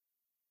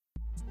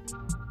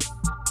Hello,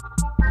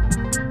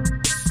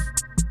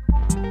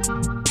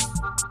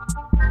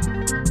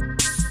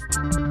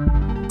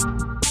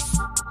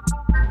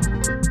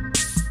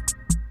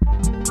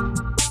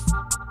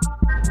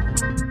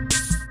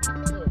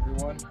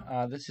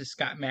 everyone. This is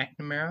Scott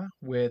McNamara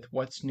with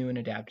What's New in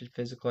Adapted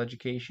Physical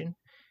Education.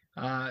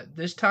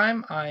 This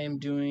time I am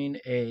doing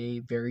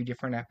a very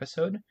different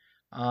episode.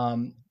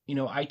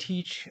 I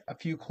teach a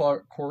few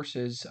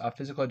courses,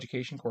 physical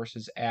education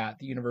courses at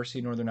the University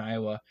of Northern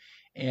Iowa.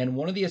 And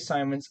one of the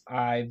assignments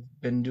I've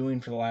been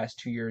doing for the last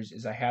 2 years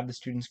is I have the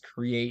students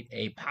create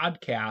a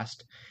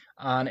podcast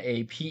on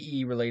a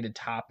PE related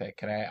topic.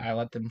 And I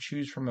let them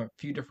choose from a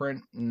few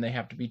different, and they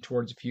have to be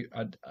towards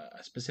a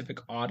specific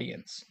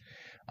audience.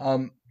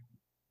 And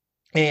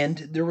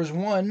there was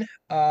one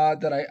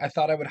that I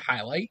thought I would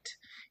highlight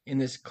in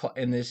this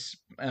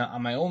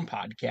on my own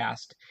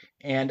podcast,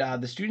 and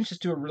the students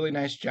just do a really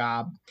nice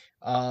job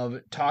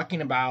of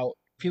talking about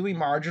feeling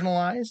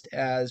marginalized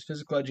as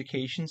physical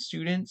education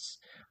students,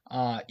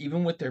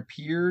 even with their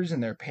peers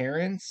and their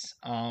parents.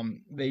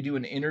 They do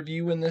an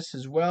interview in this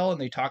as well,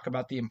 and they talk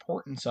about the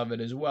importance of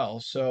it as well.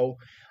 So,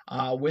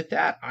 with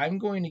that, I'm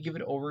going to give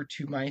it over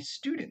to my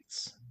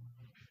students.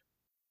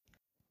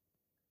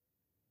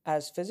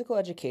 As physical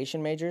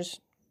education majors,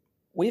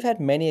 we've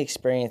had many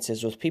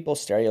experiences with people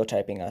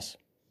stereotyping us.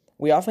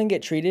 We often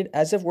get treated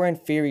as if we're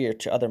inferior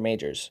to other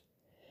majors.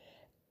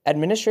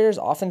 Administrators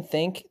often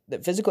think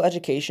that physical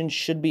education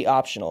should be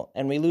optional,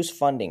 and we lose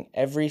funding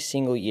every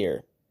single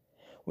year.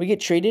 We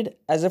get treated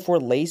as if we're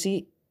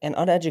lazy and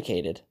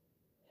uneducated.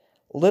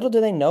 Little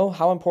do they know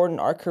how important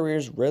our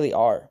careers really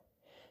are.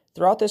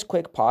 Throughout this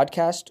quick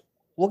podcast,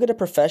 we'll get a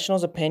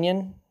professional's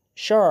opinion,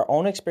 share our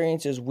own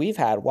experiences we've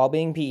had while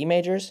being PE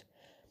majors,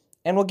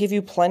 and we'll give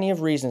you plenty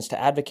of reasons to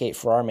advocate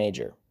for our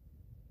major.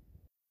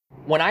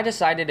 When I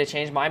decided to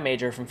change my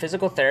major from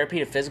physical therapy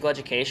to physical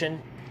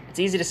education, it's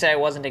easy to say I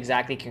wasn't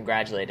exactly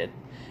congratulated.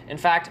 In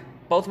fact,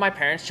 both my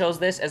parents chose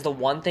this as the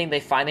one thing they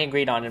finally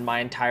agreed on in my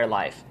entire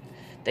life.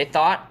 They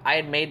thought I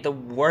had made the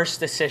worst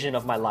decision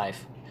of my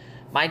life.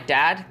 My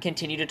dad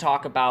continued to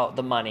talk about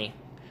the money.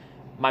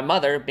 My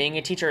mother, being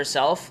a teacher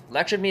herself,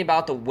 lectured me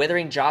about the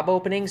withering job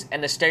openings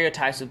and the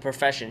stereotypes of the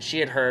profession she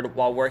had heard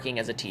while working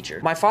as a teacher.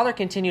 My father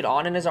continued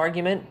on in his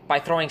argument by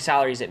throwing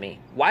salaries at me.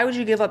 Why would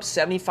you give up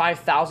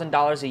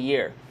 $75,000 a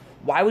year?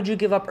 Why would you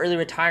give up early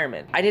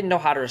retirement? I didn't know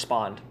how to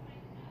respond.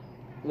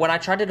 When I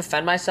tried to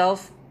defend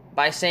myself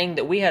by saying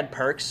that we had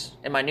perks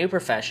in my new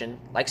profession,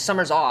 like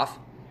summers off,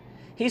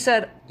 he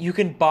said, "You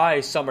can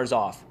buy summers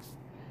off."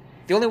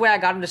 The only way I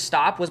got him to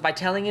stop was by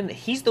telling him that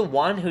he's the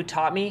one who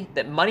taught me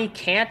that money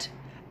can't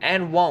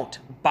and won't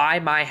buy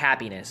my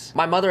happiness.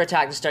 My mother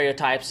attacked the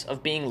stereotypes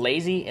of being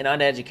lazy and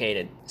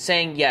uneducated,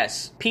 saying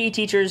yes, PE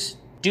teachers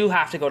do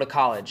have to go to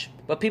college,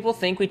 but people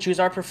think we choose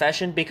our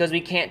profession because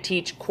we can't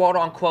teach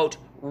quote-unquote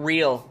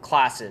real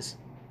classes.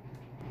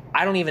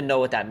 I don't even know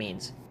what that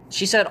means.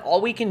 She said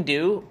all we can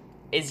do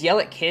is yell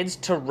at kids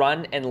to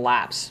run in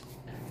laps.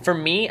 For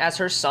me, as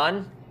her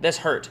son, this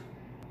hurt.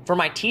 For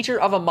my teacher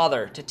of a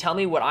mother to tell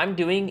me what I'm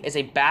doing is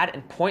a bad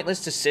and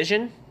pointless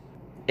decision,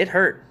 it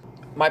hurt.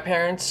 My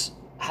parents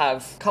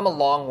have come a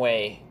long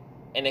way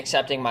in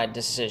accepting my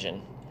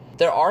decision.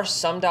 There are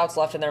some doubts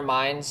left in their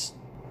minds,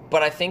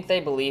 but I think they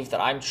believe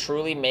that I'm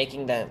truly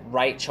making the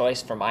right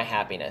choice for my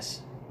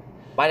happiness.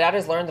 My dad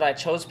has learned that I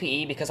chose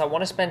PE because I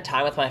want to spend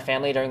time with my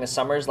family during the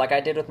summers like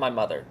I did with my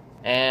mother.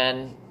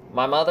 And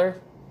my mother,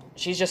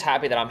 she's just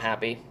happy that I'm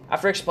happy.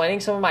 After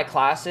explaining some of my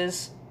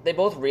classes, they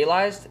both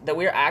realized that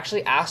we are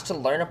actually asked to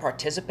learn and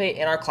participate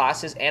in our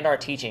classes and our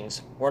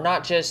teachings. We're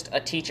not just a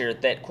teacher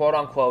that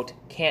quote-unquote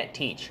can't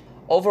teach.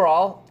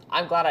 Overall,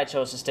 I'm glad I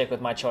chose to stick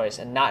with my choice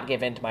and not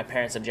give in to my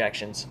parents'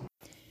 objections.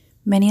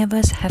 Many of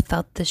us have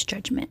felt this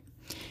judgment.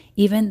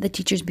 Even the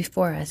teachers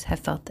before us have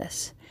felt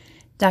this.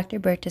 Dr.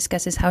 Burt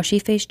discusses how she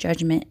faced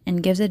judgment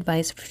and gives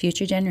advice for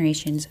future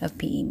generations of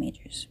PE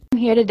majors. I'm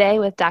here today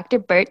with Dr.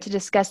 Burt to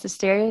discuss the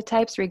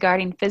stereotypes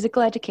regarding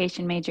physical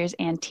education majors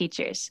and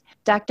teachers.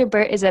 Dr.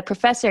 Burt is a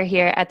professor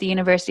here at the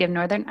University of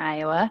Northern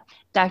Iowa.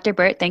 Dr.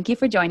 Burt, thank you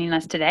for joining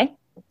us today.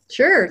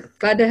 Sure,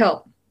 glad to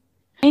help.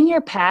 In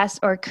your past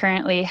or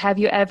currently, have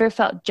you ever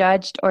felt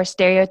judged or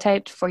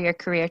stereotyped for your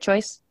career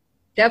choice?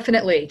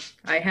 Definitely,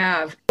 I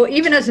have. Well,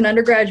 even as an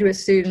undergraduate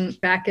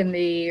student back in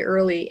the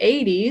early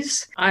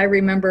 80s, I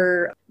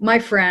remember my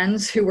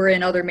friends who were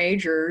in other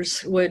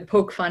majors would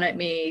poke fun at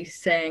me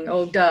saying,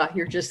 "Oh, duh,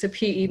 you're just a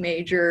PE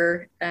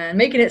major," and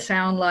making it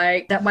sound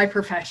like that my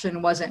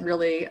profession wasn't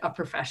really a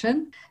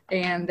profession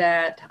and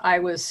that I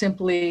was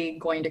simply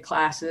going to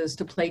classes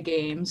to play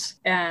games.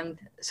 And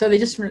so they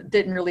just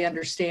didn't really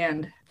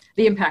understand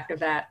the impact of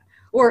that,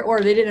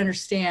 or they didn't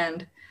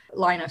understand what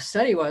line of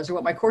study was or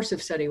what my course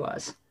of study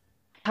was.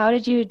 How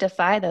did you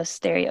defy those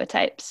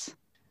stereotypes?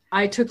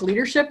 I took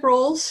leadership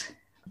roles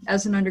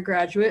as an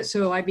undergraduate,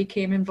 so I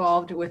became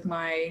involved with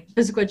my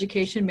physical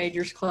education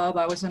majors club.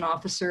 I was an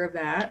officer of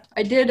that.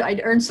 I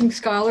earned some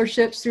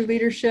scholarships through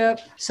leadership,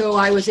 so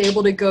I was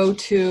able to go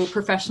to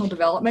professional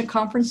development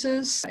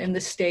conferences in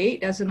the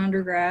state as an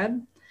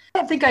undergrad. I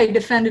don't think I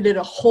defended it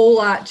a whole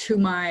lot to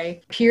my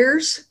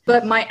peers,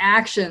 but my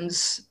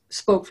actions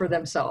spoke for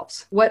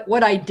themselves.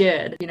 What I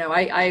did,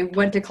 I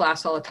went to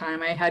class all the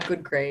time. I had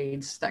good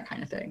grades, that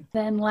kind of thing.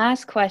 Then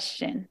last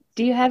question.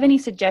 Do you have any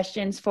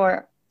suggestions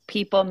for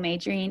people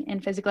majoring in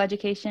physical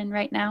education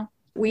right now?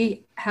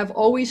 We have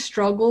always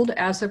struggled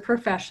as a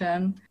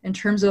profession in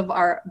terms of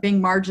our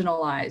being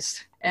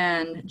marginalized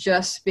and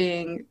just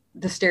being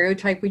the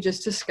stereotype we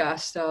just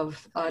discussed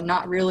of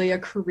not really a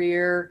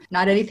career,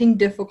 not anything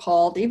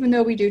difficult, even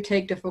though we do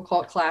take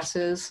difficult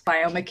classes,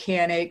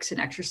 biomechanics and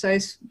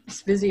exercise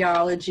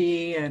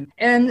physiology.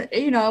 And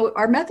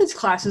our methods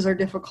classes are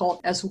difficult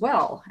as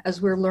well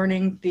as we're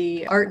learning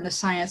the art and the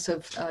science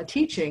of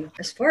teaching.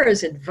 As far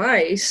as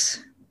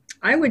advice,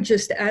 I would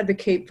just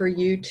advocate for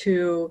you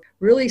to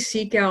really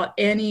seek out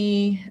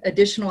any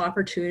additional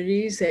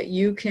opportunities that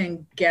you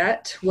can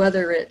get,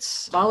 whether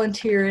it's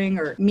volunteering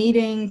or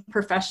meeting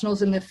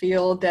professionals in the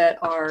field that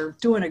are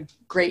doing a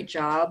great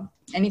job.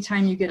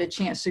 Anytime you get a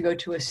chance to go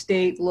to a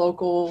state,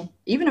 local,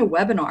 even a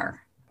webinar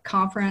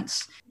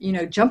conference,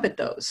 jump at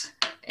those.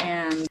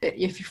 And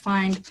if you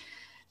find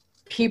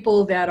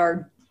people that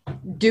are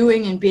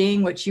doing and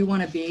being what you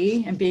want to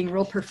be and being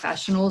real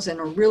professionals and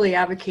are really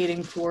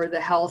advocating for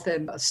the health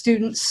of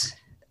students,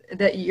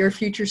 that your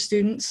future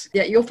students,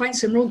 you'll find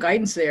some real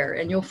guidance there,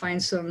 and you'll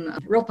find some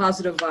real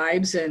positive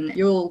vibes, and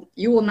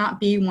you will not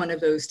be one of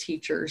those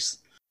teachers.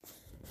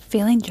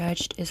 Feeling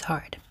judged is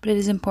hard, but it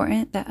is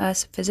important that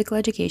us physical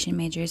education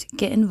majors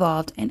get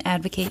involved and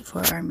advocate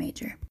for our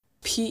major.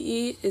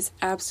 PE is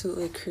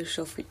absolutely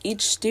crucial for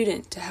each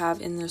student to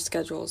have in their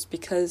schedules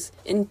because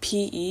in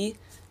PE,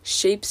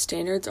 SHAPE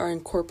standards are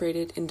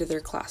incorporated into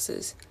their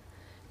classes.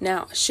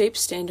 Now, SHAPE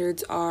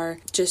standards are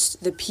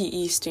just the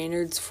PE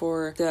standards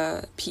for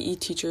the PE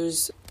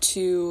teachers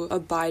to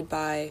abide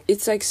by.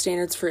 It's like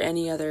standards for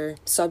any other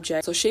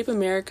subject. So SHAPE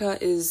America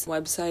is a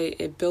website.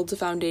 It builds a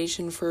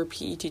foundation for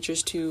PE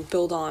teachers to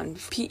build on.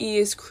 PE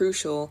is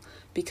crucial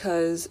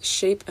because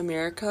SHAPE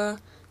America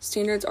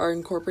standards are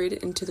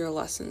incorporated into their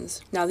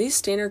lessons. Now, these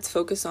standards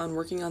focus on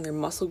working on their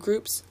muscle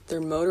groups,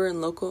 their motor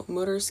and local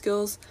motor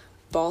skills,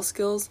 ball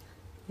skills,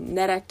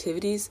 net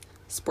activities,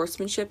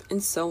 sportsmanship,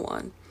 and so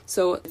on.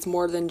 So it's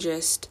more than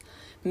just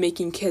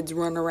making kids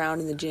run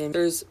around in the gym.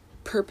 There's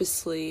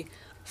purposely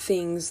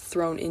things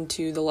thrown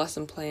into the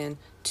lesson plan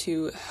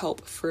to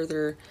help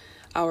further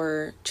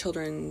our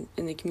children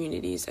in the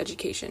community's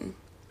education.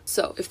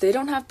 So if they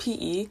don't have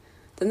PE,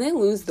 then they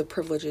lose the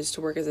privileges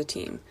to work as a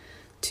team,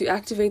 to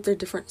activate their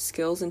different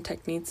skills and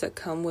techniques that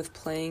come with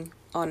playing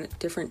on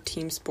different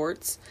team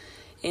sports,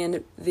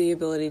 and the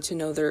ability to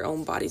know their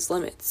own body's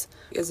limits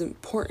is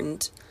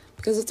important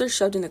because if they're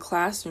shoved in the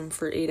classroom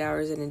for 8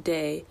 hours in a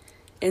day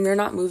and they're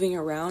not moving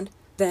around,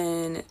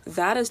 then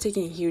that is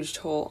taking a huge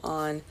toll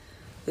on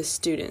the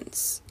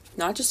students,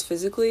 not just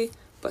physically,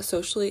 but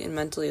socially and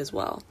mentally as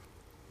well.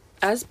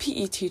 As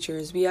PE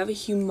teachers, we have a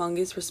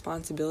humongous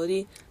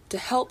responsibility to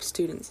help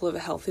students live a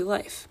healthy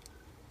life.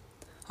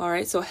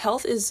 Alright, so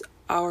health is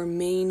our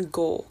main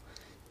goal,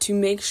 to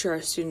make sure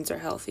our students are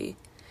healthy.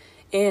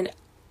 And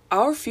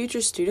our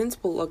future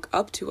students will look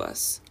up to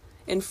us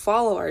and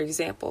follow our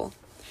example.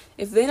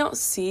 If they don't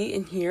see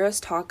and hear us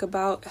talk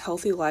about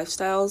healthy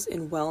lifestyles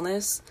and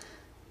wellness,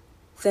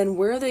 then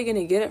where are they going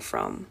to get it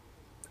from?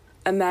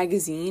 A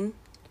magazine?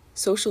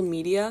 Social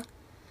media?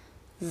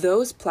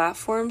 Those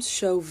platforms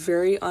show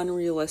very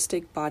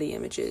unrealistic body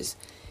images,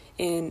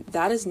 and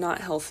that is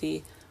not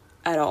healthy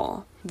at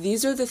all.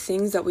 These are the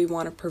things that we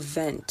want to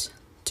prevent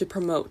to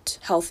promote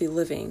healthy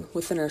living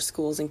within our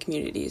schools and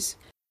communities.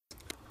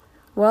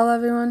 Well,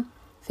 everyone,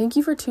 thank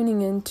you for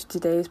tuning in to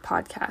today's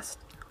podcast.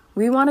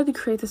 We wanted to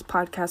create this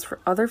podcast for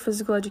other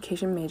physical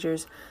education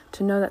majors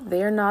to know that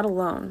they are not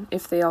alone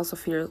if they also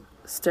feel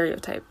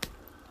stereotyped.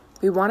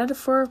 We wanted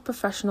for a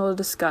professional to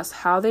discuss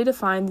how they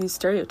define these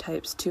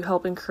stereotypes to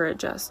help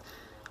encourage us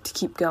to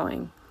keep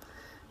going.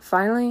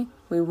 Finally,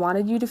 we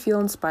wanted you to feel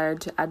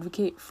inspired to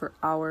advocate for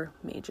our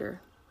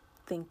major.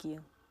 Thank you.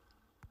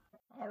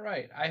 All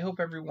right. I hope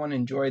everyone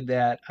enjoyed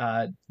that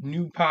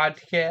new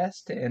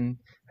podcast and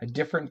a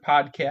different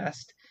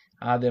podcast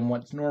than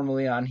what's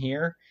normally on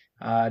here.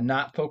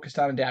 Not focused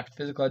on adaptive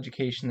physical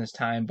education this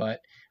time, but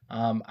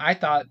I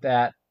thought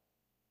that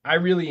I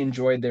really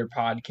enjoyed their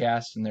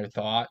podcast and their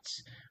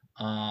thoughts,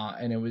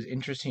 and it was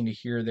interesting to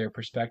hear their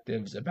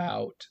perspectives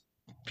about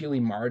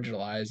feeling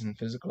marginalized in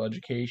physical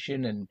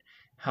education and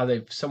how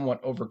they've somewhat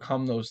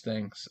overcome those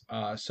things.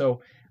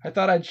 So I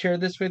thought I'd share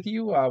this with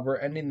you. We're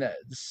ending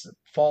this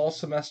fall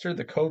semester,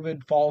 the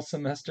COVID fall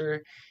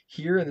semester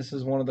here, and this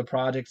is one of the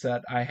projects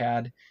that I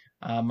had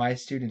my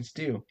students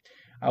do.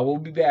 We'll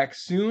be back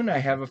soon. I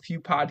have a few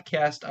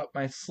podcasts up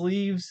my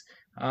sleeves,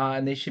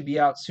 and they should be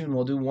out soon.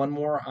 We'll do one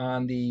more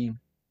on the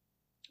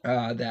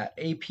that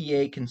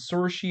APA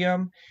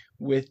consortium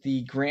with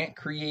the grant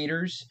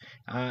creators,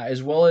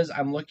 as well as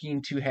I'm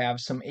looking to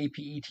have some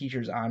APE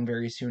teachers on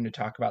very soon to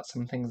talk about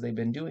some things they've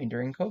been doing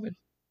during COVID.